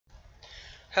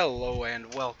Hello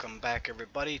and welcome back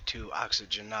everybody to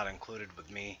Oxygen Not Included with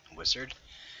me, Wizard.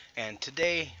 And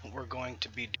today we're going to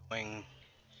be doing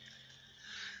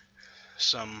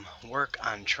some work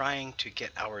on trying to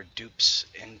get our dupes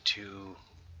into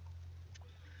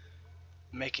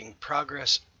making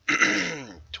progress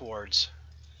towards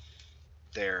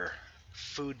their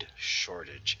food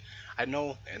shortage. I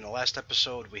know in the last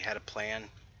episode we had a plan.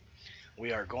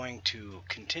 We are going to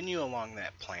continue along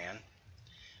that plan,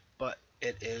 but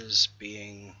it is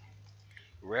being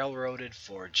railroaded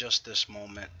for just this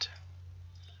moment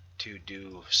to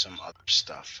do some other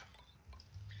stuff.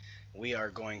 We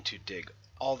are going to dig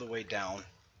all the way down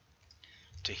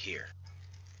to here,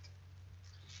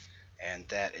 and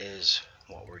that is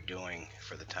what we're doing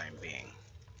for the time being.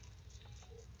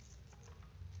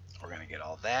 We're going to get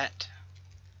all that,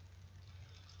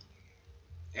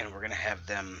 and we're going to have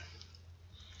them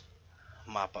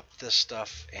mop up this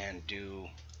stuff and do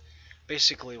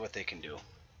basically what they can do.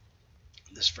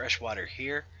 This fresh water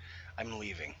here, I'm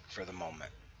leaving for the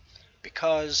moment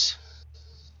because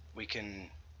we can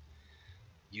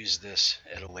use this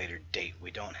at a later date.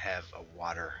 We don't have a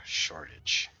water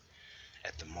shortage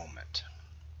at the moment,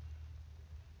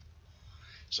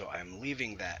 so I'm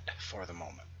leaving that for the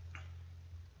moment.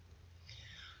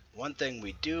 One thing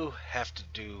we do have to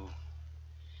do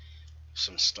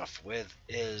some stuff with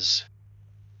is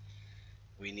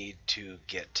we need to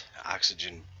get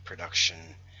oxygen production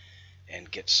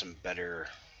and get some better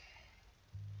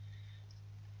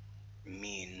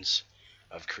means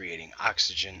of creating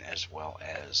oxygen as well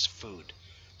as food.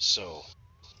 So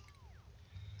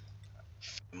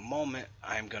for the moment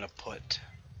I'm going to put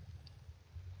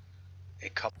a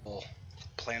couple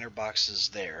planter boxes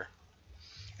there,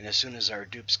 and as soon as our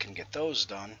dupes can get those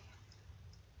done,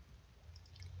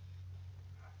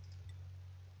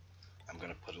 I'm going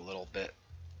to put a little bit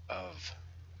of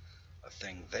a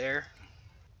thing there.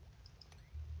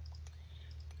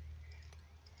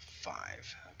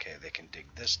 5. Okay, they can dig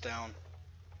this down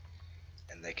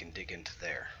and they can dig into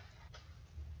there.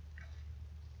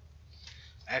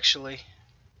 Actually,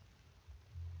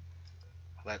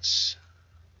 let's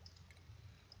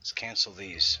cancel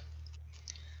these.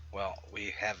 Well,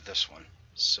 we have this one,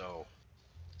 so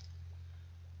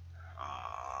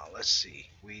let's see.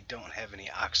 We don't have any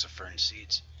oxyfern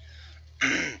seeds.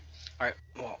 Alright,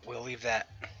 well, we'll leave that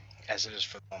as it is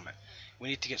for the moment. We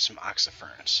need to get some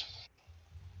oxyferns.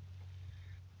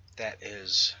 That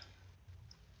is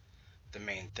the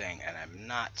main thing, and I'm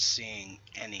not seeing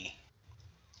any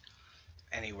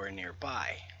anywhere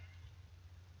nearby.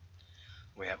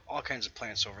 We have all kinds of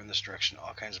plants over in this direction,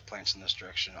 all kinds of plants in this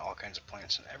direction, all kinds of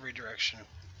plants in every direction.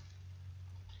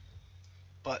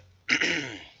 But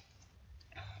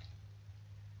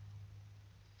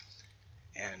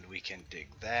and we can dig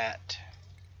that,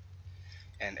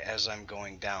 and as I'm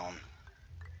going down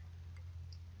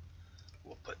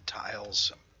we'll put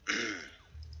tiles.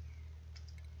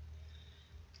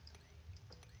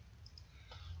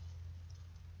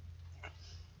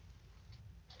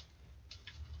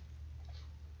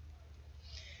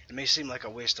 It may seem like a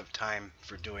waste of time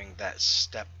for doing that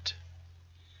stepped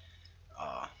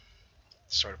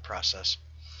sort of process,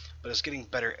 but it's getting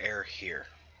better air here.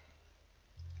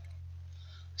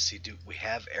 See, we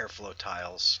have airflow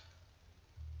tiles,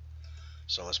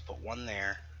 so let's put one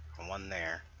there and one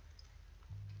there.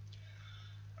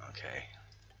 Okay.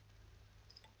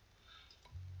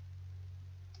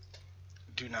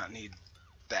 Do not need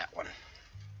that one.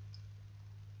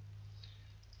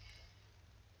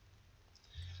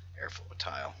 Airflow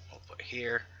tile we'll put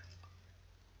here,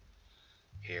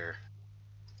 here.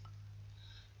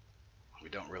 We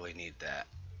don't really need that.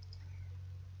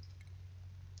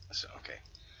 So, okay.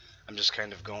 I'm just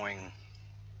kind of going.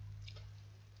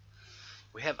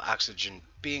 We have oxygen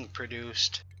being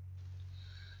produced.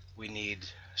 We need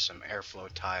some airflow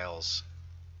tiles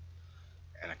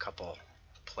in a couple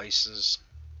places,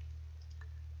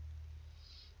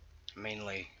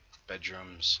 mainly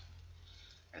bedrooms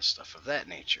and stuff of that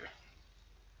nature.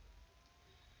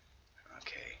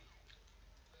 Okay,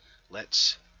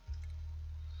 let's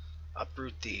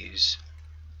uproot these.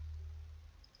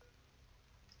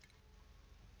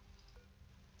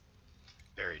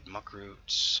 Buried muck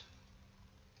roots,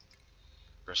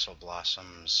 bristle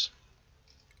blossoms,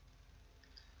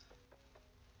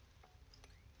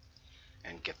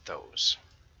 and get those.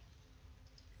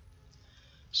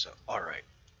 So, alright,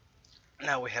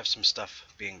 now we have some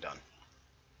stuff being done.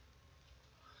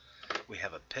 We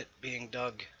have a pit being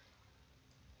dug,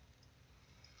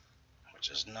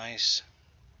 which is nice.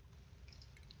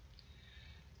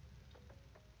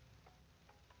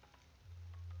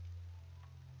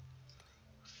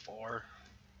 Four.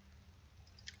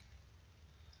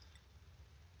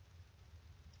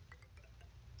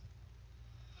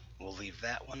 leave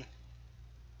that one.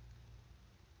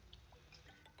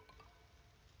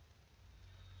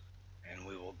 And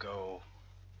we will go,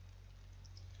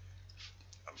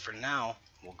 for now,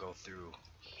 we'll go through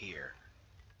here.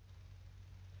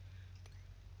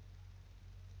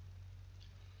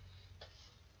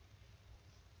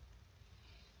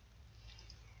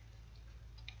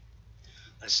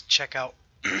 Let's check out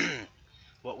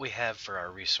what we have for our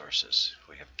resources.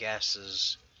 We have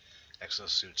gases,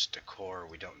 exosuits, decor.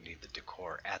 We don't need the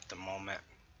decor at the moment.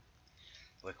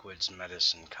 Liquids,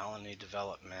 medicine, colony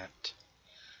development,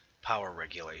 power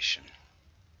regulation,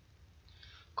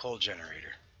 coal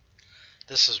generator.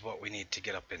 This is what we need to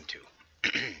get up into.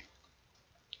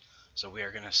 So we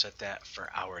are going to set that for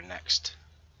our next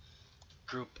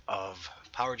group of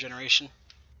power generation,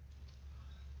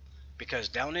 because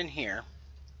down in here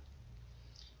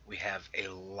we have a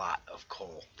lot of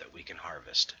coal that we can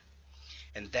harvest,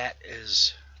 and that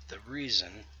is the reason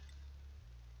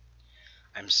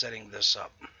I'm setting this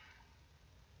up.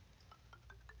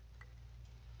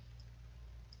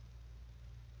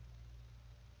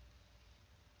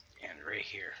 And right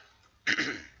here.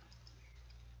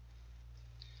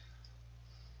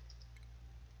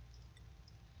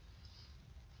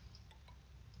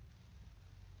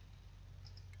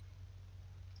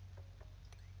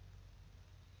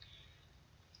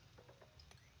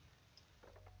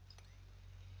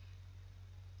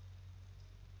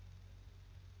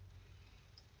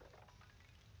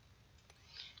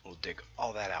 We'll dig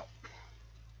all that out.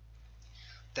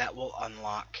 That will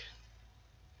unlock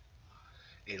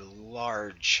a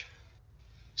large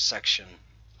section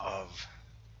of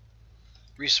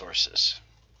resources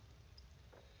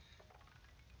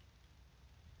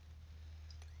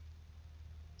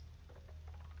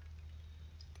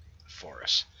for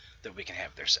us that we can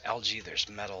have. There's algae, there's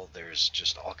metal, there's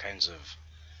just all kinds of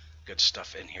good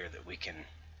stuff in here that we can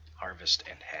harvest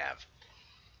and have.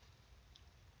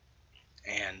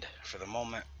 And for the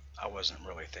moment, I wasn't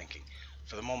really thinking.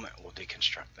 For the moment, we'll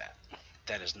deconstruct that.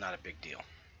 That is not a big deal.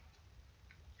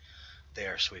 They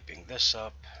are sweeping this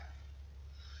up.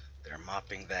 They're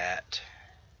mopping that.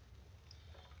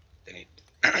 They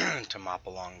need to mop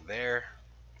along there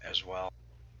as well.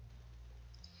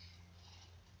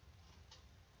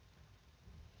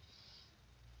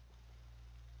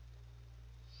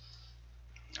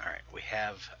 Alright, we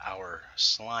have our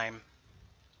slime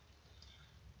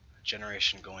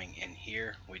generation going in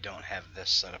here. We don't have this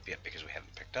set up yet because we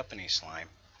haven't picked up any slime.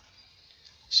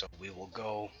 So we will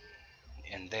go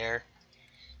in there.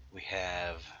 We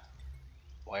have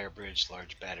wire bridge,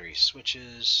 large battery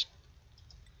switches,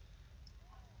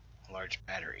 large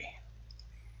battery.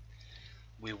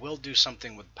 We will do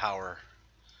something with power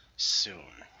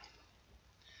soon.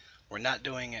 We're not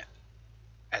doing it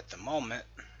at the moment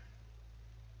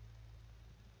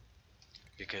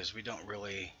because we don't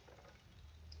really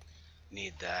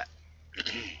need that.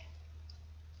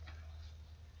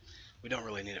 We don't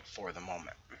really need it for the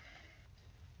moment.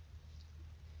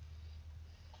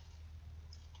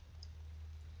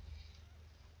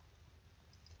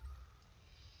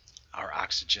 Our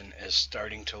oxygen is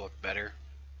starting to look better.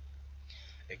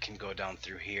 It can go down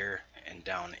through here and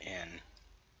down in.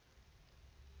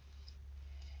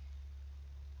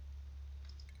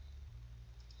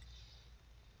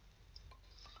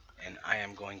 And I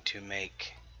am going to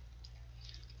make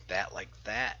that like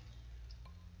that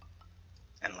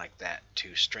and like that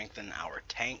to strengthen our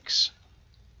tanks.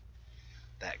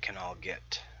 That can all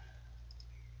get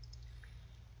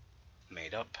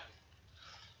made up.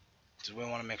 So we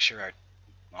want to make sure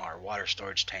our water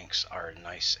storage tanks are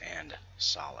nice and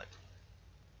solid.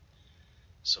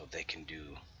 So they can do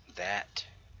that.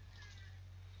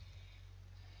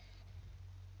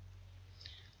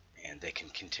 And they can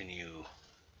continue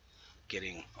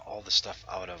getting all the stuff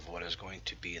out of what is going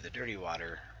to be the dirty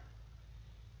water,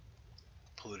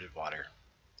 polluted water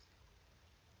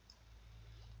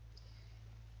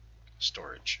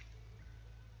storage.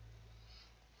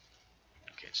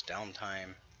 Okay, it's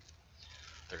downtime.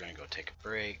 They're going to go take a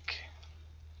break.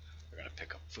 They're going to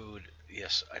pick up food.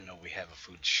 Yes, I know we have a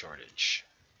food shortage.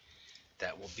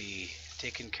 That will be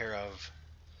taken care of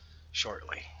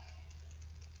shortly.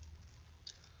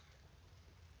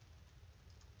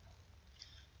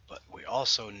 But we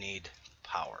also need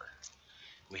power.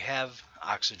 We have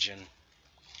oxygen.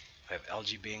 We have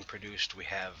algae being produced. We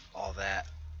have all that.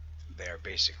 They are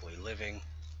basically living.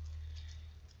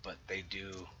 But they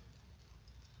do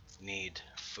need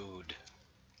food.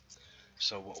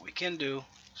 So what we can do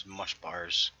is mush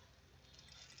bars.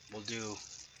 We'll do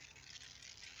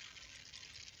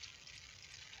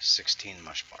 16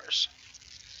 mush bars.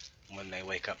 When they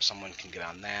wake up, someone can get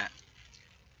on that.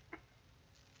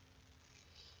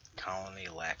 colony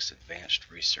lacks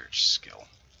advanced research skill.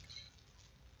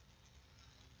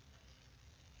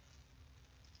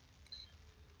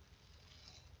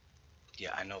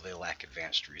 Yeah, I know they lack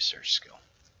advanced research skill.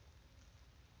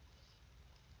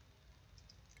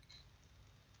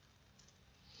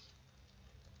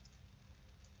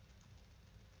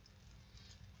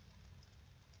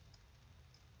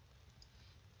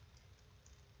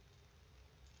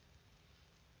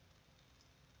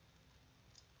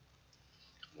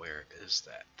 Where is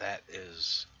that?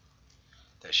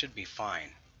 That should be fine.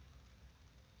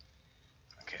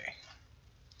 Okay.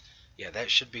 Yeah, that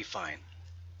should be fine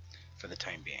for the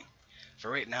time being.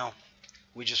 For right now,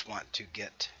 we just want to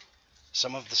get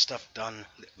some of the stuff done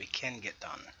that we can get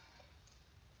done.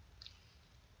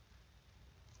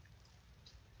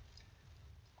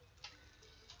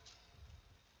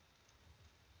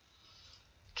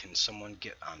 Can someone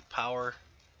get on power?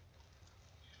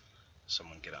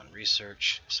 Someone get on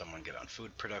research? Someone get on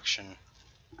food production?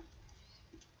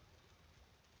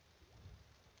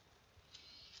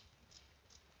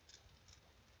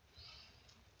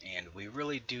 And we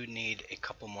really do need a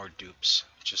couple more dupes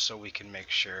just so we can make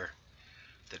sure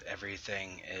that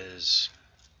everything is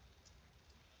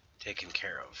taken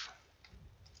care of.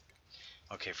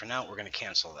 Okay, for now we're going to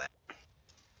cancel that.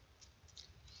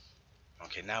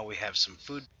 Okay, now we have some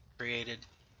food created,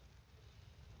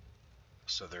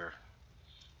 so their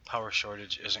power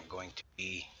shortage isn't going to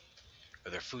be,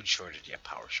 or their food shortage, yeah,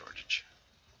 power shortage.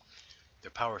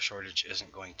 Their power shortage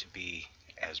isn't going to be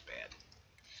as bad.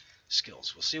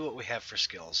 Skills, we'll see what we have for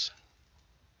skills.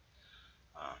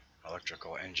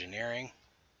 Electrical engineering,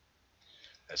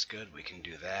 that's good, we can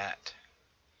do that.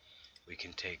 We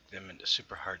can take them into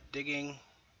super hard digging,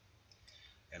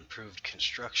 improved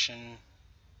construction.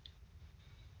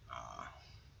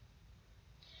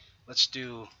 Let's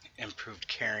do improved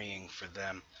carrying for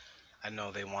them. I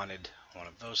know they wanted one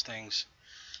of those things.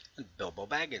 And Bilbo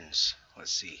Baggins,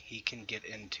 let's see, he can get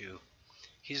into,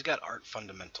 he's got art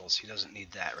fundamentals, he doesn't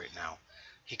need that right now.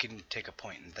 He can take a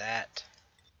point in that,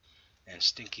 and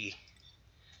Stinky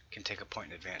can take a point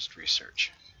in advanced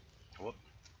research. Whoop.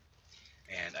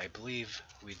 And I believe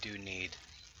we do need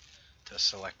to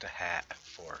select a hat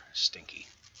for Stinky.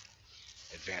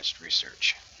 Advanced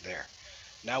research. There.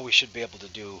 Now we should be able to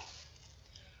do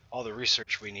all the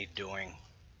research we need doing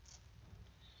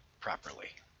properly.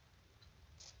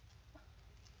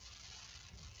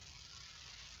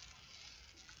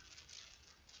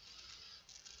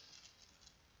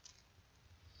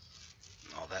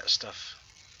 All that stuff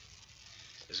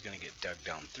is going to get dug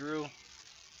down through.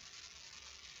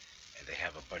 And they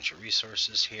have a bunch of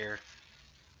resources here.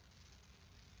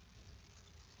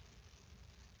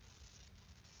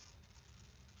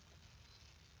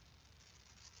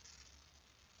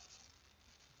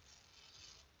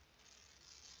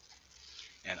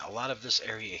 And a lot of this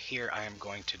area here I am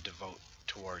going to devote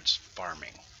towards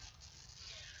farming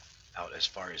out as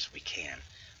far as we can,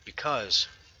 because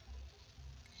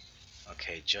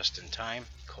okay, just in time,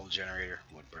 coal generator,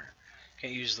 wood burner.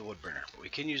 Can't use the wood burner, but we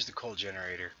can use the coal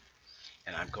generator,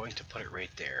 and I'm going to put it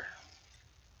right there.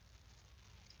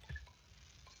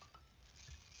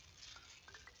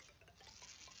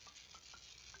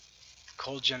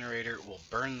 Coal generator will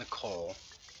burn the coal.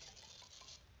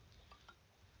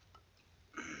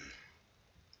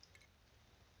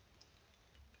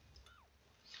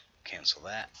 Cancel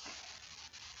that.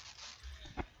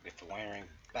 Get the wiring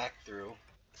back through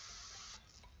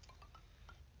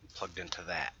and plugged into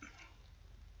that. You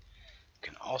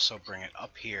can also bring it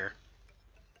up here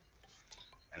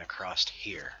and across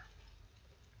here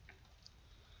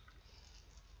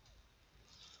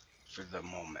for the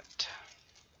moment.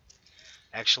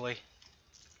 Actually,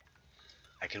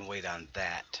 I can wait on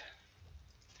that.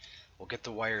 We'll get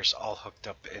the wires all hooked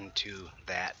up into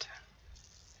that.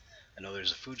 I know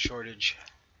there's a food shortage.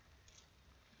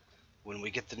 When we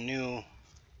get the new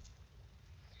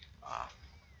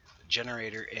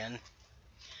generator in,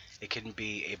 it can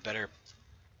be a better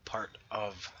part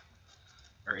of,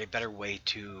 or a better way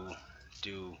to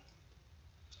do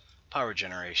power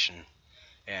generation.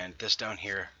 And this down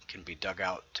here can be dug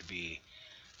out to be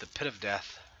the pit of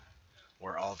death,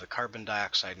 where all the carbon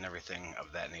dioxide and everything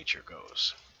of that nature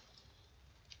goes.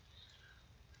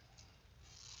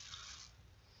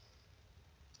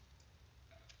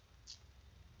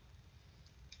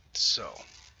 So,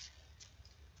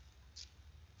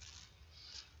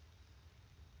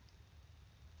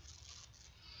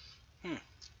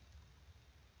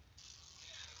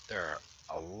 there are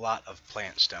a lot of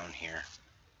plants down here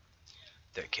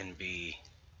that can be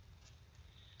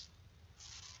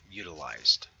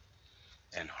utilized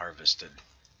and harvested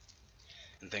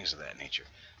and things of that nature.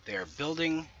 They are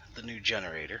building the new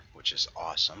generator, which is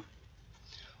awesome.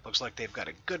 Looks like they've got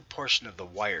a good portion of the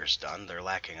wires done. They're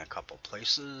lacking a couple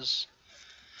places.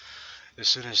 As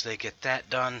soon as they get that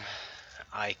done,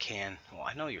 I can... Well,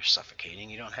 I know you're suffocating.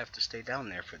 You don't have to stay down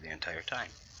there for the entire time.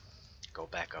 Go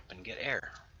back up and get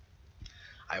air.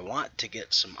 I want to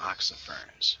get some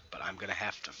oxyferns, but I'm going to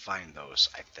have to find those,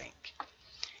 I think.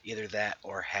 Either that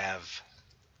or have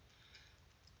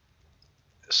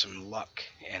some luck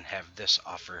and have this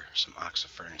offer some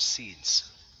oxyfern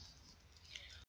seeds.